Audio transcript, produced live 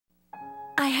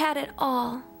had it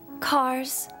all.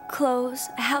 Cars, clothes,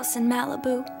 a house in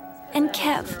Malibu, and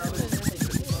Kev.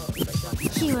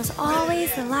 He was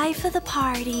always the life of the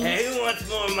party. Hey, who wants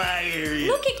more of my area?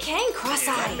 Look at Kane,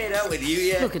 cross-eyed. I made out with you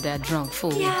yet? Look at that drunk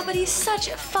fool. Yeah, but he's such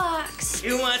a fox.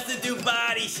 Who wants to do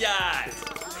body shots?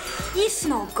 You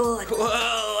smell good.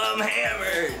 Whoa, I'm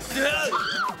hammered.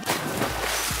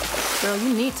 Girl,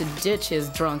 you need to ditch his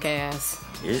drunk ass.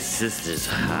 Your sister's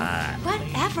hot.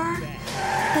 Whatever.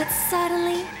 But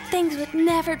suddenly, things would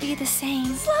never be the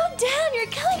same. Slow down, you're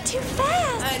going too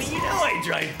fast. Honey, you know I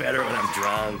drive better when I'm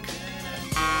drunk.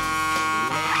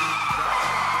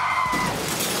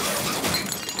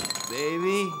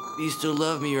 Baby, you still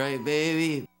love me, right,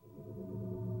 baby?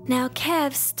 Now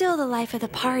Kev's still the life of the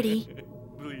party.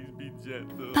 Please be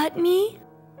gentle. But me?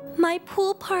 My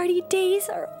pool party days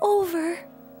are over.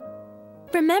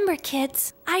 Remember,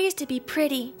 kids, I used to be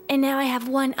pretty, and now I have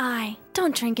one eye.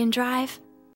 Don't drink and drive.